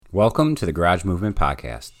Welcome to the Garage Movement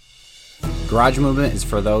Podcast. Garage Movement is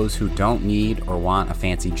for those who don't need or want a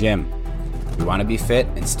fancy gym. We want to be fit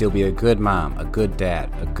and still be a good mom, a good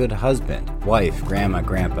dad, a good husband, wife, grandma,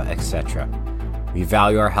 grandpa, etc. We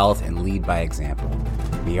value our health and lead by example.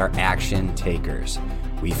 We are action takers.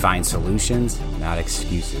 We find solutions, not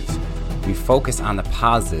excuses. We focus on the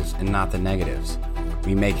positives and not the negatives.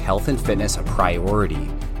 We make health and fitness a priority,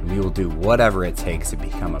 and we will do whatever it takes to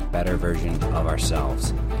become a better version of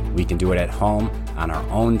ourselves. We can do it at home, on our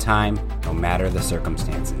own time, no matter the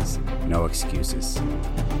circumstances. No excuses.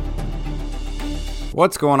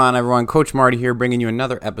 What's going on, everyone? Coach Marty here, bringing you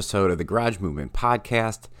another episode of the Garage Movement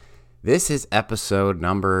Podcast. This is episode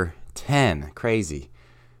number 10. Crazy.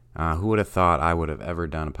 Who would have thought I would have ever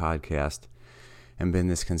done a podcast and been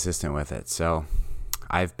this consistent with it? So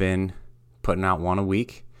I've been putting out one a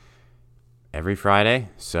week every Friday.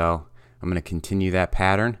 So I'm going to continue that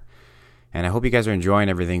pattern. And I hope you guys are enjoying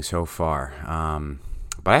everything so far.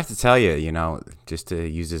 But I have to tell you, just to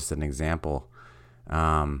use this as an example,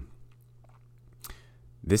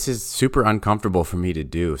 this is super uncomfortable for me to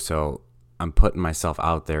do. So I'm putting myself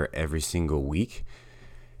out there every single week.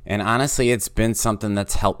 And honestly, it's been something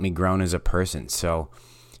that's helped me grow as a person. So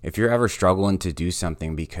if you're ever struggling to do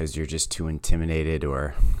something because you're just too intimidated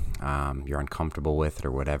or you're uncomfortable with it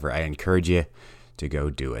or whatever, I encourage you to go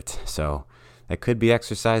do it. So that could be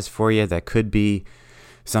exercise for you. That could be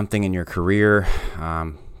something in your career.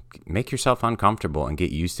 Make yourself uncomfortable and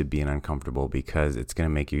get used to being uncomfortable because it's going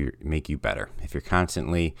to make you better. If you're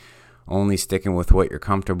constantly only sticking with what you're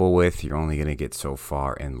comfortable with, you're only going to get so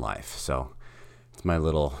far in life. So it's my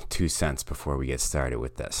little 2 cents before we get started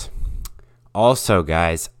with this. Also,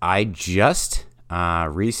 guys, I just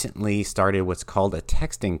recently started what's called a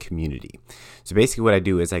texting community. So basically what I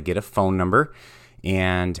do is I get a phone number,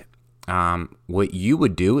 and what you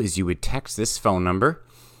would do is you would text this phone number,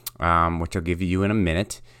 which I'll give you in a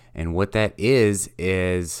minute. And what that is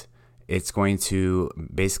it's going to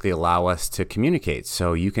basically allow us to communicate.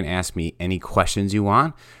 So you can ask me any questions you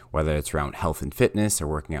want, whether it's around health and fitness or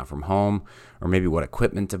working out from home, or maybe what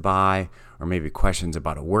equipment to buy, or maybe questions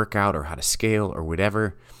about a workout or how to scale or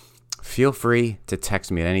whatever. Feel free to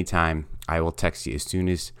text me at any time. I will text you as soon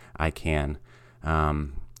as I can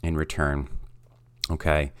in return.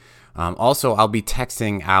 Okay. Also, I'll be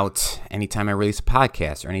texting out anytime I release a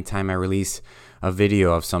podcast or anytime I release a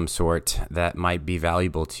video of some sort that might be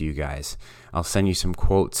valuable to you guys. I'll send you some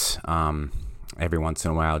quotes every once in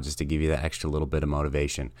a while just to give you that extra little bit of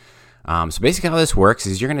motivation. So basically how this works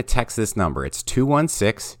is you're going to text this number. It's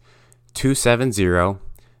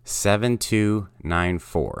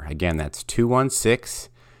 216-270-7294. Again, that's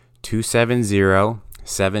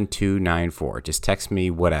 216-270-7294. Just text me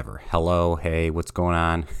whatever. Hello, hey, what's going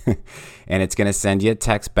on? And it's going to send you a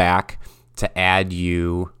text back to add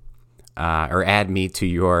you or add me to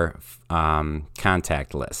your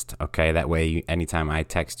contact list. Okay, that way anytime I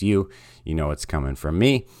text you, you know it's coming from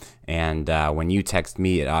me. And when you text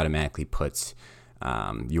me, it automatically puts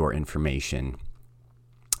your information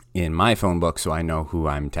in my phone book so I know who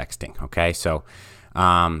I'm texting. Okay, so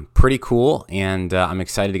pretty cool, and I'm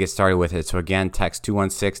excited to get started with it. So again, text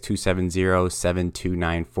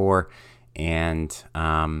 216-270-7294, and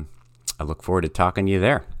I look forward to talking to you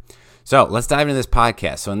there. So let's dive into this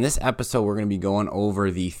podcast. So in this episode, we're going to be going over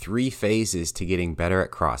the 3 phases to getting better at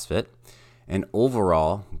CrossFit and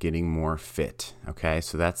overall getting more fit. Okay,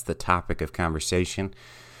 so that's the topic of conversation.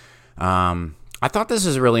 I thought this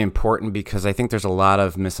was really important because I think there's a lot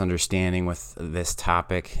of misunderstanding with this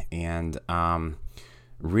topic and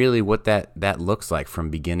really what that looks like from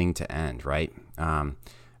beginning to end, right?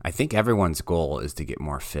 I think everyone's goal is to get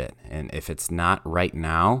more fit. And if it's not right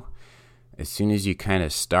now, as soon as you kind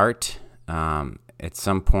of start, at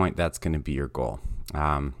some point, that's going to be your goal.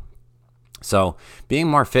 So being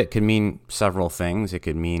more fit could mean several things. It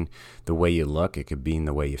could mean the way you look. It could mean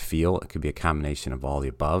the way you feel. It could be a combination of all the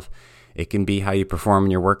above. It can be how you perform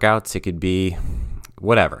in your workouts. It could be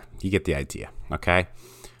whatever. You get the idea, okay?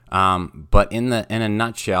 But in a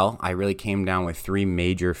nutshell, I really came down with 3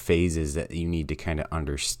 major phases that you need to kind of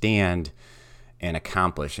understand and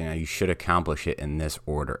accomplish. And you should accomplish it in this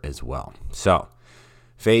order as well. So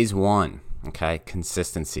phase 1, okay,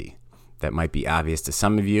 consistency. That might be obvious to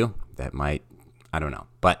some of you. That might, I don't know.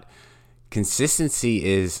 But consistency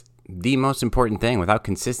is the most important thing. Without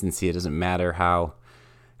consistency, it doesn't matter how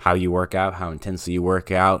you work out, how intensely you work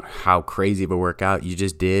out, how crazy of a workout you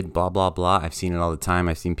just did, blah, blah, blah. I've seen it all the time.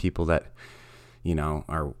 I've seen people that,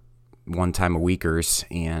 are one-time-a-weekers,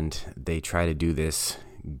 and they try to do this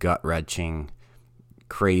gut-wrenching,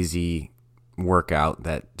 crazy workout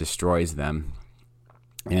that destroys them.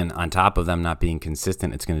 And on top of them not being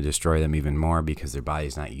consistent, it's going to destroy them even more because their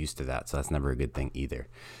body's not used to that. So that's never a good thing either.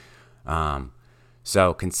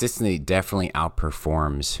 So consistency definitely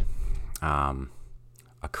outperforms a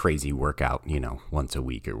crazy workout, once a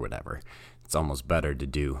week or whatever. It's almost better to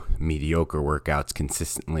do mediocre workouts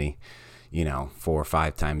consistently, 4 or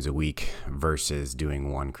 5 times a week versus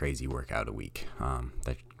doing one crazy workout a week.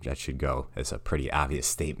 That should go as a pretty obvious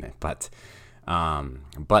statement, but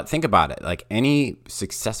think about it. Like any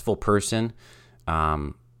successful person,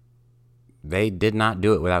 they did not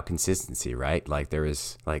do it without consistency, right? Like there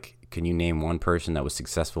is can you name one person that was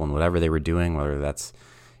successful in whatever they were doing, whether that's,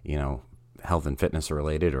 health and fitness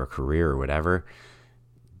related or career or whatever?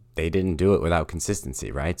 They didn't do it without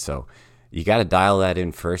consistency, right? So you got to dial that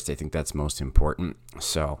in first. I think that's most important.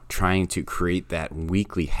 So trying to create that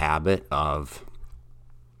weekly habit of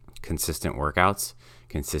consistent workouts,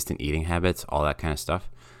 consistent eating habits, all that kind of stuff,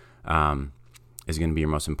 is going to be your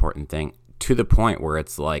most important thing, to the point where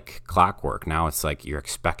it's like clockwork. Now it's like you're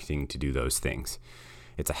expecting to do those things.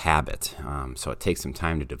 It's a habit. So it takes some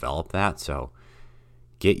time to develop that. So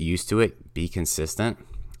get used to it, be consistent.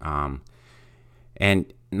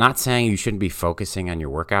 And not saying you shouldn't be focusing on your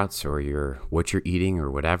workouts or what you're eating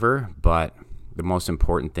or whatever, but the most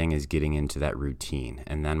important thing is getting into that routine.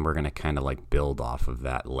 And then we're going to kind of like build off of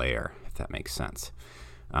that layer, if that makes sense,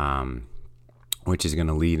 which is going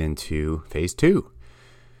to lead into phase 2.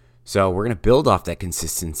 So we're going to build off that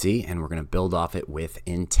consistency, and we're going to build off it with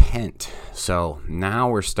intent. So now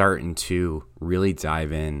we're starting to really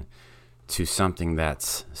dive in to something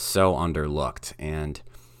that's so underlooked, and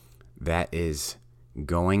that is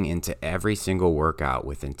going into every single workout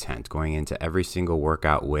with intent, going into every single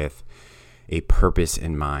workout with a purpose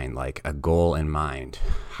in mind, like a goal in mind.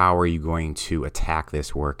 How are you going to attack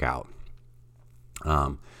this workout?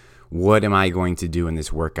 What am I going to do in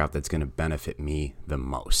this workout that's going to benefit me the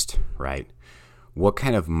most, right? What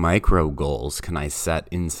kind of micro goals can I set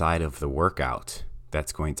inside of the workout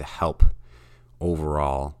that's going to help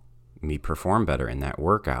overall me perform better in that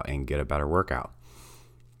workout and get a better workout?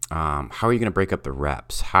 How are you going to break up the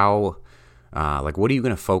reps? What are you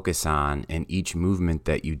going to focus on in each movement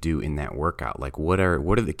that you do in that workout? Like what are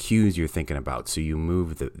the cues you're thinking about so you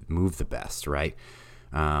move the best, right?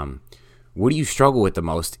 What do you struggle with the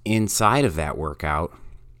most inside of that workout?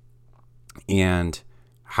 And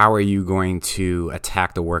how are you going to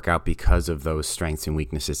attack the workout because of those strengths and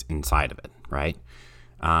weaknesses inside of it, right?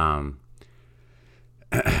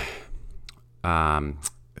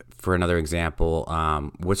 For another example,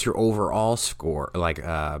 what's your overall score,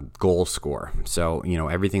 goal score? So,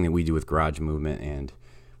 everything that we do with garage movement and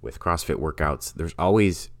with CrossFit workouts, there's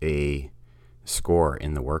always a score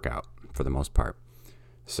in the workout for the most part.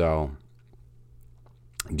 So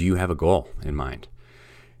do you have a goal in mind?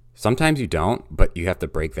 Sometimes you don't, but you have to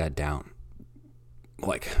break that down.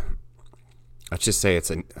 Like, let's just say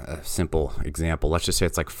it's a simple example. Let's just say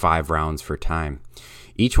it's like 5 rounds for time.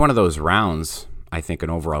 Each one of those rounds, I think an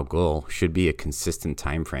overall goal should be a consistent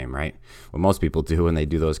time frame, right? What most people do when they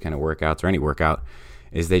do those kind of workouts or any workout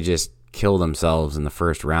is they just kill themselves in the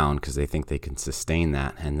first round because they think they can sustain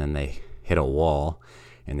that, and then they hit a wall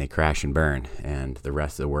and they crash and burn, and the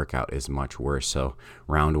rest of the workout is much worse. So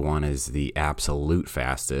round 1 is the absolute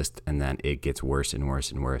fastest, and then it gets worse and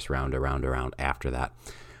worse and worse round around after that.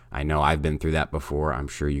 I know I've been through that before. I'm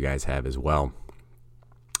sure you guys have as well.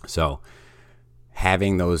 So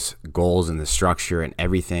having those goals and the structure and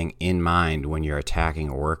everything in mind when you're attacking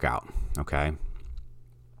a workout, okay?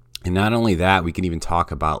 And not only that, we can even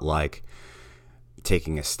talk about like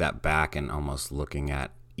taking a step back and almost looking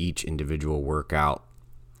at each individual workout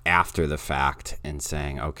after the fact and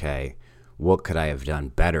saying, okay, what could I have done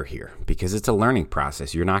better here? Because it's a learning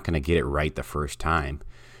process. You're not going to get it right the first time,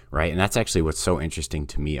 right? And that's actually what's so interesting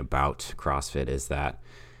to me about CrossFit is that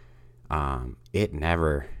it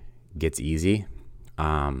never gets easy.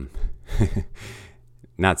 Not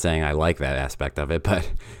saying I like that aspect of it,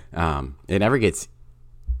 but it never gets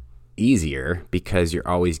easier because you're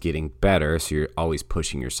always getting better, so you're always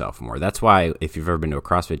pushing yourself more. That's why if you've ever been to a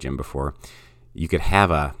CrossFit gym before, you could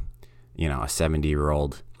have a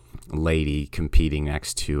 70-year-old lady competing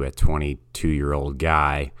next to a 22-year-old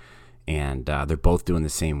guy, and they're both doing the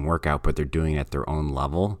same workout, but they're doing it at their own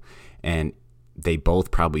level, and they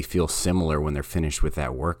both probably feel similar when they're finished with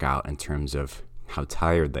that workout in terms of how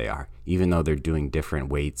tired they are, even though they're doing different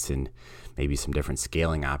weights and maybe some different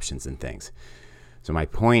scaling options and things. So my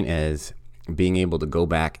point is being able to go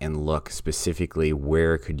back and look specifically,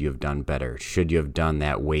 where could you have done better? Should you have done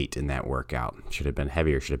that weight in that workout? Should have been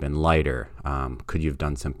heavier? Should have been lighter? Could you have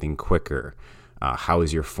done something quicker? How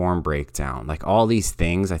is your form breakdown? Like all these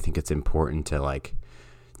things, I think it's important to like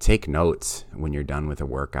take notes when you're done with a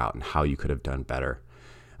workout and how you could have done better,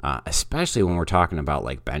 especially when we're talking about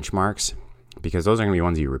like benchmarks, because those are going to be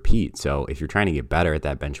ones you repeat. So if you're trying to get better at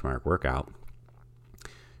that benchmark workout,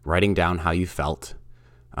 writing down how you felt,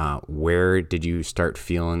 where did you start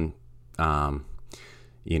feeling, some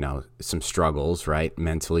struggles, right?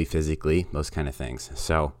 Mentally, physically, those kind of things.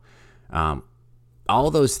 So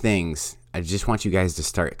all those things, I just want you guys to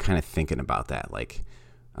start kind of thinking about that. Like,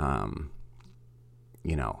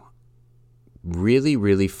 really,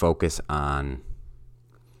 really focus on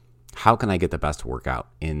how can I get the best workout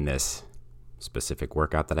in this specific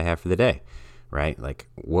workout that I have for the day, right? Like,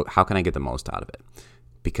 how can I get the most out of it?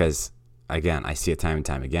 Because, again, I see it time and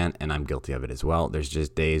time again, and I'm guilty of it as well. There's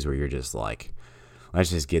just days where you're just like,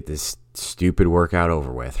 let's just get this stupid workout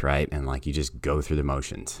over with, right? And like you just go through the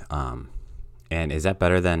motions. And is that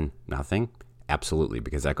better than nothing? Absolutely,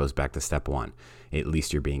 because that goes back to step one. At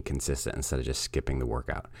least you're being consistent instead of just skipping the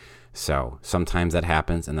workout. So sometimes that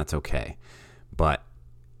happens, and that's okay. But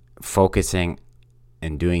focusing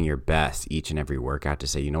and doing your best each and every workout to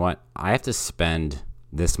say, you know what, I have to spend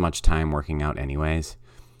this much time working out anyways.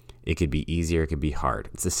 It could be easier, it could be hard.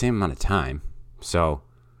 It's the same amount of time. So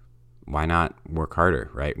why not work harder,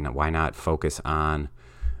 right? Why not focus on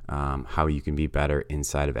how you can be better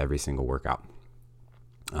inside of every single workout?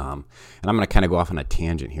 And I'm going to kind of go off on a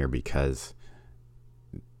tangent here because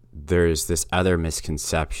there's this other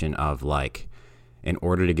misconception of like, in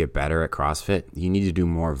order to get better at CrossFit, you need to do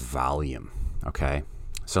more volume, okay?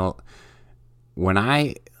 So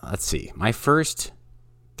my first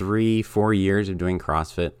 3-4 years of doing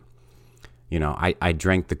CrossFit, I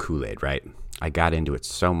drank the Kool-Aid, right? I got into it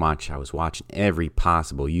so much. I was watching every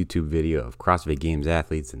possible YouTube video of CrossFit Games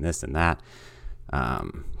athletes and this and that,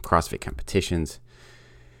 CrossFit competitions.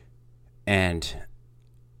 And,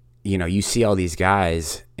 you see all these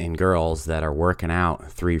guys and girls that are working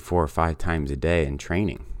out 3, 4, 5 times a day and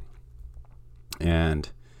training. And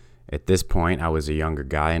at this point, I was a younger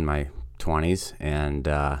guy in my 20s, and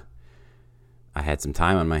I had some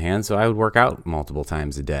time on my hands, so I would work out multiple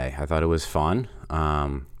times a day. I thought it was fun.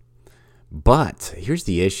 But here's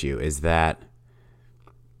the issue is that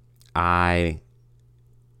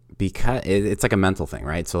because it's like a mental thing,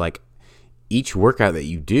 right? So like each workout that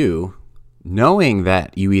you do, knowing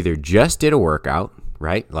that you either just did a workout,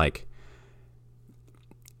 right? Like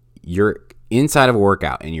you're inside of a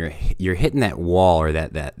workout and you're hitting that wall or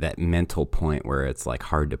that mental point where it's like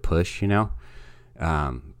hard to push,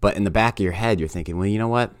 but in the back of your head, you're thinking, well, you know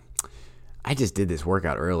what? I just did this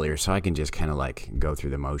workout earlier, so I can just kind of like go through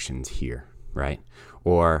the motions here, right?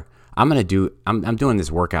 Or I'm doing this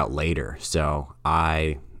workout later, so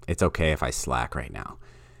it's okay if I slack right now.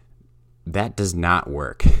 That does not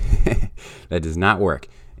work. That does not work.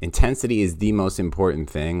 Intensity is the most important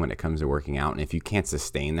thing when it comes to working out, and if you can't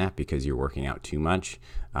sustain that because you're working out too much,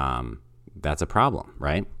 that's a problem,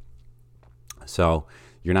 right? So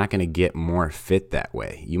you're not going to get more fit that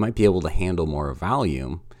way. You might be able to handle more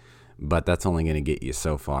volume, but that's only going to get you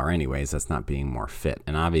so far anyways. That's not being more fit.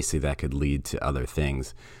 And obviously that could lead to other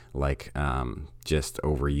things like just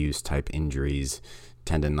overuse type injuries,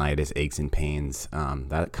 tendinitis, aches and pains.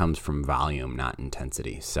 That comes from volume, not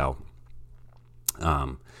intensity. So,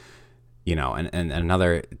 and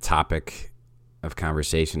another topic of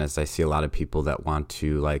conversation is I see a lot of people that want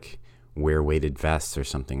to like wear weighted vests or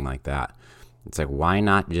something like that. It's like, why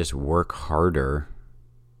not just work harder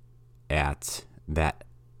at that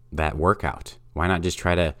workout? Why not just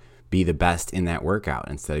try to be the best in that workout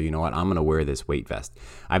instead of, I'm going to wear this weight vest.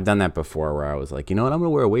 I've done that before where I was like, I'm going to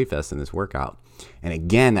wear a weight vest in this workout. And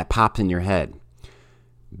again, that pops in your head.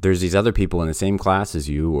 There's these other people in the same class as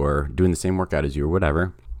you or doing the same workout as you or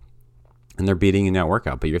whatever, and they're beating in that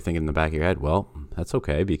workout. But you're thinking in the back of your head, well, that's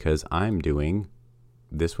okay because I'm doing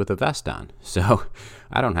this with a vest on, so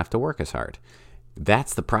I don't have to work as hard.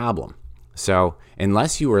 That's the problem. So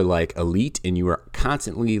unless you are like elite and you are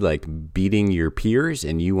constantly like beating your peers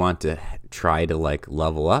and you want to try to like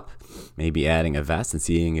level up, maybe adding a vest and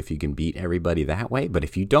seeing if you can beat everybody that way. But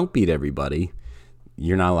if you don't beat everybody,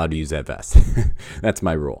 you're not allowed to use that vest. That's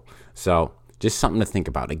my rule. So just something to think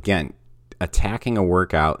about. Again, attacking a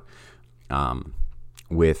workout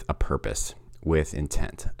with a purpose, with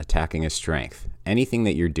intent, attacking a strength. Anything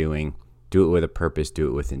that you're doing, do it with a purpose, do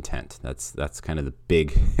it with intent. That's kind of the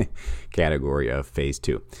big category of phase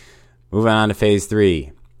 2. Moving on to phase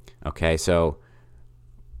 3. Okay, so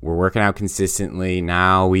we're working out consistently.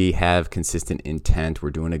 Now we have consistent intent. We're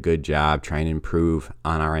doing a good job trying to improve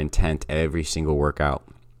on our intent every single workout.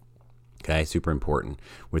 Okay, super important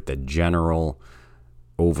with the general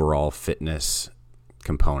overall fitness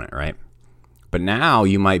component, right? But now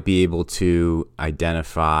you might be able to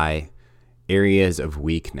identify areas of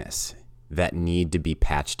weakness that need to be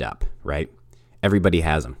patched up, right? Everybody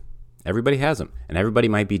has them. Everybody has them, and everybody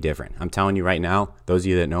might be different. I'm telling you right now, those of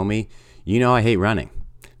you that know me, you know I hate running.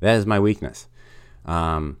 That is my weakness.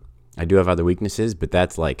 I do have other weaknesses, but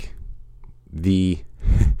that's like the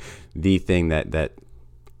thing that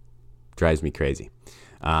drives me crazy.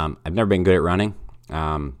 I've never been good at running.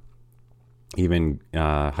 Even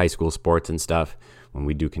high school sports and stuff, when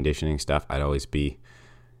we do conditioning stuff, I'd always be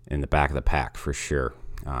in the back of the pack for sure.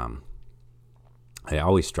 I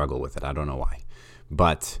always struggle with it. I don't know why.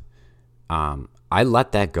 But I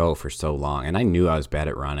let that go for so long, and I knew I was bad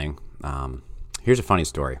at running. Here's a funny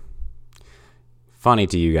story. Funny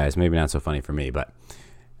to you guys, maybe not so funny for me, but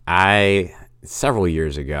several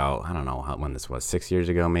years ago, I don't know when this was, 6 years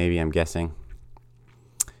ago maybe, I'm guessing,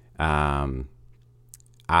 I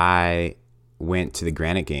went to the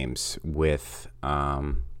Granite Games with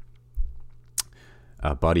a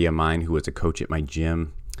buddy of mine who was a coach at my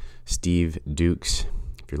gym, Steve Dukes.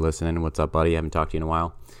 If you're listening, what's up, buddy? I haven't talked to you in a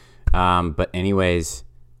while. But anyways,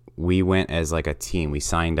 we went as like a team. We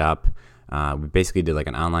signed up. We basically did like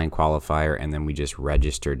an online qualifier, and then we just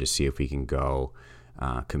registered to see if we can go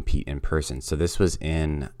compete in person. So this was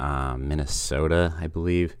in Minnesota, I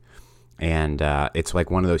believe. And it's like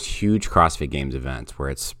one of those huge CrossFit Games events where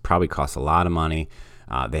it's probably costs a lot of money.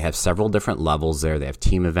 They have several different levels there. They have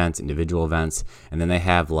team events, individual events, and then they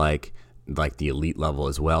have like the elite level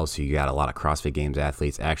as well. So you got a lot of CrossFit Games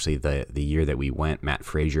athletes. Actually, the year that we went, Matt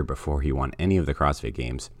Frazier, before he won any of the CrossFit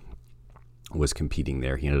Games, was competing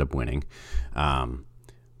there. He ended up winning.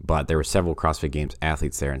 But there were several CrossFit Games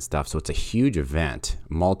athletes there and stuff. So it's a huge event,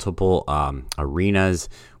 multiple arenas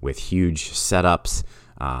with huge setups,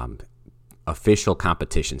 official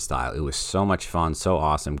competition style. It was so much fun, so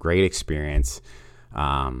awesome, great experience.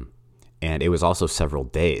 And it was also several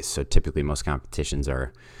days. So typically most competitions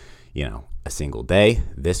are, a single day.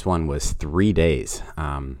 This one was 3 days.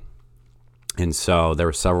 And so there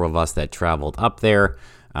were several of us that traveled up there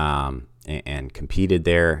and competed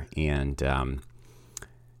there. And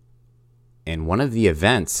one of the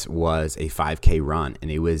events was a 5K run, and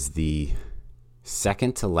it was the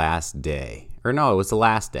second to last day. Or no, it was the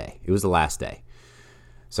last day. It was the last day.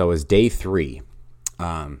 So it was day 3.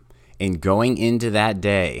 And going into that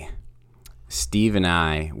day, Steve and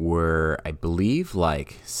I were, I believe,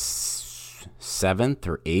 like 7th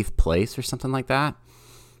or 8th place or something like that,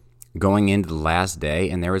 going into the last day.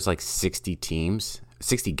 And there was like 60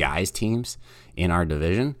 guys teams in our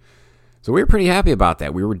division. So we were pretty happy about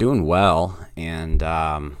that. We were doing well, and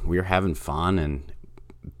we were having fun. And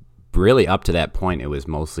really up to that point, it was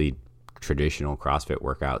mostly traditional CrossFit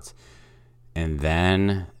workouts. And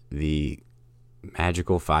then the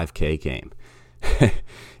magical 5K came.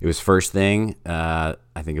 It was first thing. I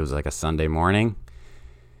think it was like a Sunday morning.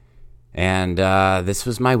 And this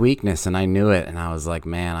was my weakness, and I knew it. And I was like,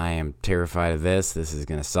 man, I am terrified of this. This is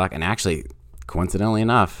going to suck. And actually, coincidentally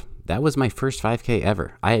enough, that was my first 5K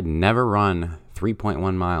ever. I had never run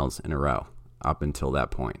 3.1 miles in a row up until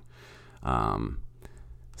that point.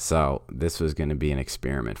 So this was going to be an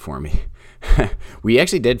experiment for me. We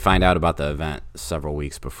actually did find out about the event several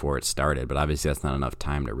weeks before it started, but obviously that's not enough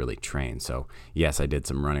time to really train. So yes, I did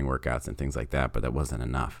some running workouts and things like that, but that wasn't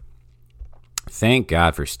enough. Thank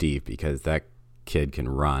God for Steve, because that kid can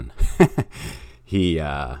run.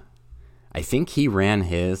 I think he ran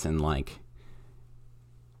his in like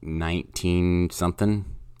 19 something.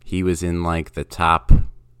 He was in like the top,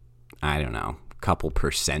 I don't know, couple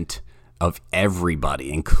percent of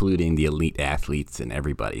everybody, including the elite athletes and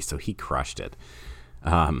everybody. So he crushed it.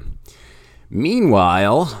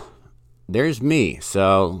 Meanwhile, there's me.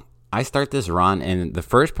 So I start this run, and the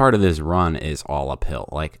first part of this run is all uphill,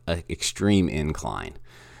 like an extreme incline.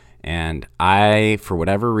 And for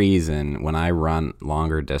whatever reason, when I run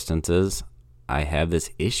longer distances, I have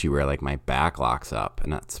this issue where like my back locks up,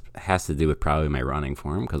 and that has to do with probably my running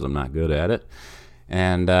form because I'm not good at it.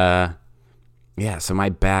 And yeah, so my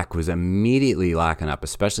back was immediately locking up,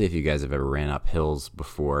 especially if you guys have ever ran up hills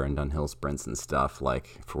before and done hill sprints and stuff.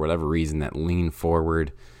 Like, for whatever reason, that lean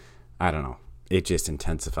forward, I don't know, it just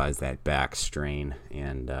intensifies that back strain.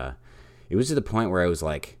 And it was to the point where I was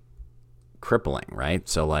like crippling, right?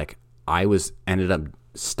 So like ended up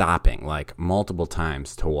stopping like multiple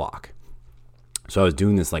times to walk. So I was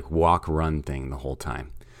doing this like walk-run thing the whole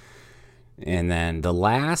time. And then the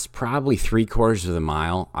last probably 3/4 of the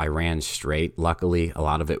mile, I ran straight. Luckily, a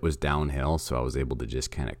lot of it was downhill, so I was able to just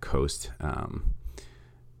kind of coast.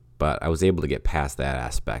 But I was able to get past that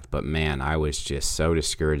aspect. But man, I was just so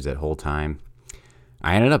discouraged that whole time.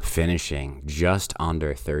 I ended up finishing just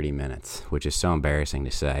under 30 minutes, which is so embarrassing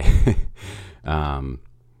to say.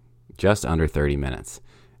 Just under 30 minutes.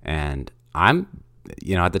 And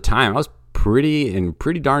at the time I was in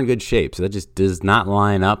pretty darn good shape. So that just does not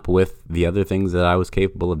line up with the other things that I was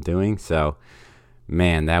capable of doing. So,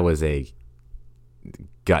 man, that was a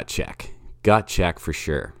gut check for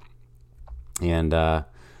sure. And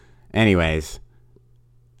anyways,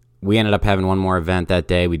 we ended up having one more event that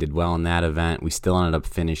day. We did well in that event. We still ended up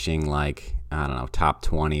finishing top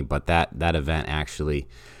 20, but that event actually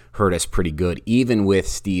hurt us pretty good, even with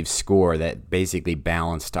Steve's score that basically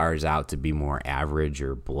balanced ours out to be more average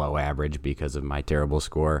or below average because of my terrible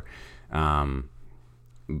score.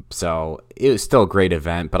 So it was still a great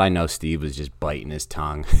event, but I know Steve was just biting his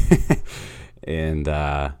tongue. And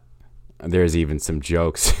there's even some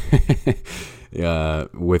jokes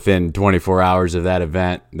within 24 hours of that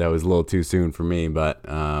event that was a little too soon for me, but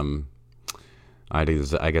I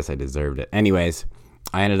guess I deserved it. Anyways,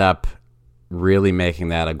 I ended up really making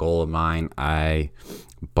that a goal of mine. I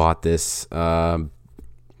bought this aerobic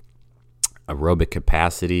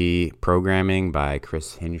capacity programming by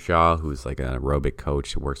Chris Hinshaw, who's like an aerobic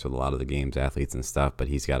coach who works with a lot of the games athletes and stuff, but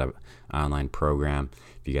he's got an online program.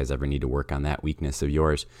 If you guys ever need to work on that weakness of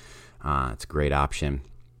yours, it's a great option.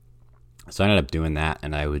 So I ended up doing that,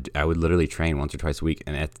 and I would literally train once or twice a week.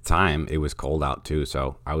 And at the time, it was cold out too,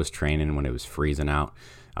 so I was training when it was freezing out.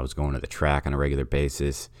 I was going to the track on a regular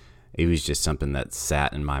basis. It was just something that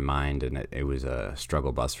sat in my mind, and it was a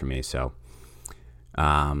struggle bus for me. So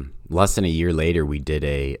less than a year later, we did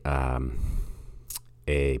a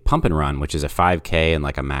pump and run, which is a 5K and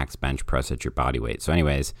like a max bench press at your body weight. So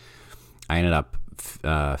anyways, I ended up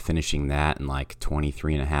finishing that in like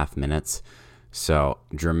 23 and a half minutes. So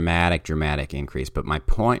dramatic increase. But my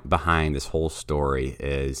point behind this whole story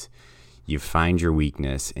is you find your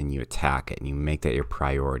weakness and you attack it and you make that your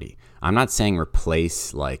priority. I'm not saying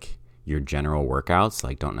replace like your general workouts,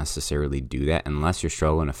 like don't necessarily do that unless you're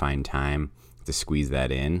struggling to find time to squeeze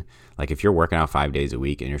that in. Like if you're working out 5 days a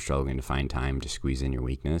week and you're struggling to find time to squeeze in your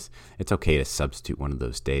weakness, it's okay to substitute one of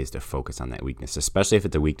those days to focus on that weakness, especially if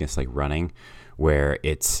it's a weakness like running where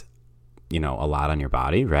it's, a lot on your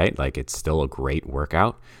body, right? Like it's still a great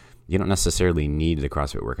workout. You don't necessarily need the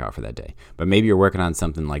CrossFit workout for that day, but maybe you're working on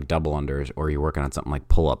something like double unders or you're working on something like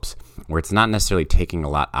pull-ups where it's not necessarily taking a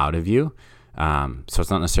lot out of you. So it's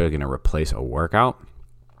not necessarily going to replace a workout.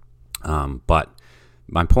 But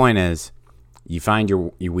my point is you find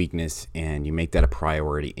your weakness and you make that a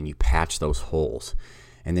priority and you patch those holes.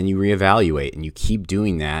 And then you reevaluate and you keep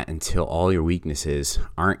doing that until all your weaknesses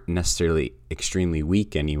aren't necessarily extremely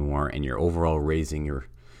weak anymore and you're overall raising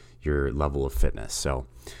your level of fitness. So,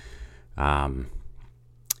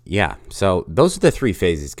 so those are the 3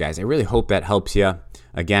 phases, guys. I really hope that helps you.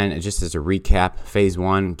 Again, just as a recap, phase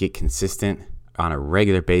 1, get consistent on a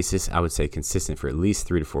regular basis. I would say consistent for at least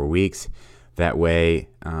 3 to 4 weeks. That way,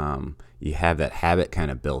 you have that habit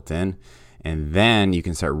kind of built in. And then you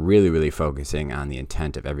can start really focusing on the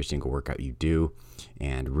intent of every single workout you do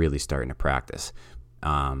and really starting to practice.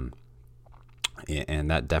 And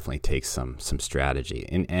that definitely takes some strategy.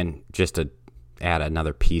 And just to add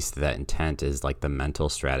another piece to that intent is like the mental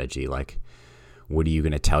strategy. Like, what are you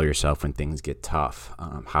going to tell yourself when things get tough?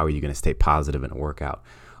 How are you going to stay positive in a workout?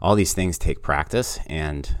 All these things take practice,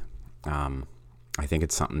 and I think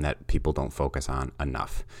it's something that people don't focus on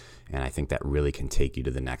enough. And I think that really can take you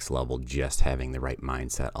to the next level, just having the right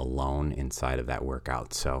mindset alone inside of that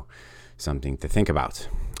workout. So something to think about.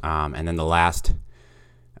 And then the last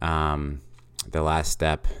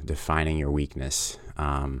step, defining your weakness,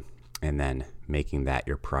 and then making that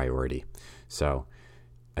your priority. So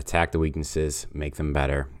attack the weaknesses, make them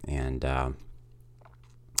better, and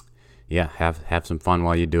have some fun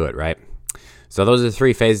while you do it, right? So those are the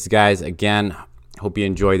 3 phases, guys. Again, hope you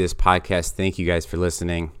enjoy this podcast. Thank you guys for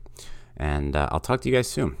listening. And I'll talk to you guys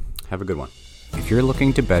soon. Have a good one. If you're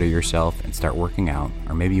looking to better yourself and start working out,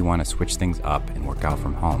 or maybe you want to switch things up and work out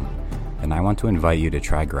from home, then I want to invite you to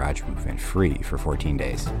try Garage Movement free for 14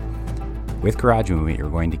 days. With Garage Movement,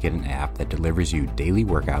 you're going to get an app that delivers you daily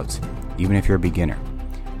workouts, even if you're a beginner.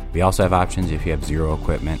 We also have options if you have 0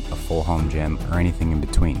 equipment, a full home gym, or anything in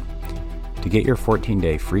between. To get your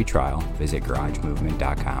 14-day free trial, visit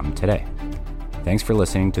garagemovement.com today. Thanks for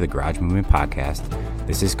listening to the Garage Movement Podcast.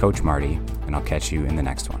 This is Coach Marty, and I'll catch you in the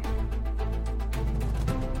next one.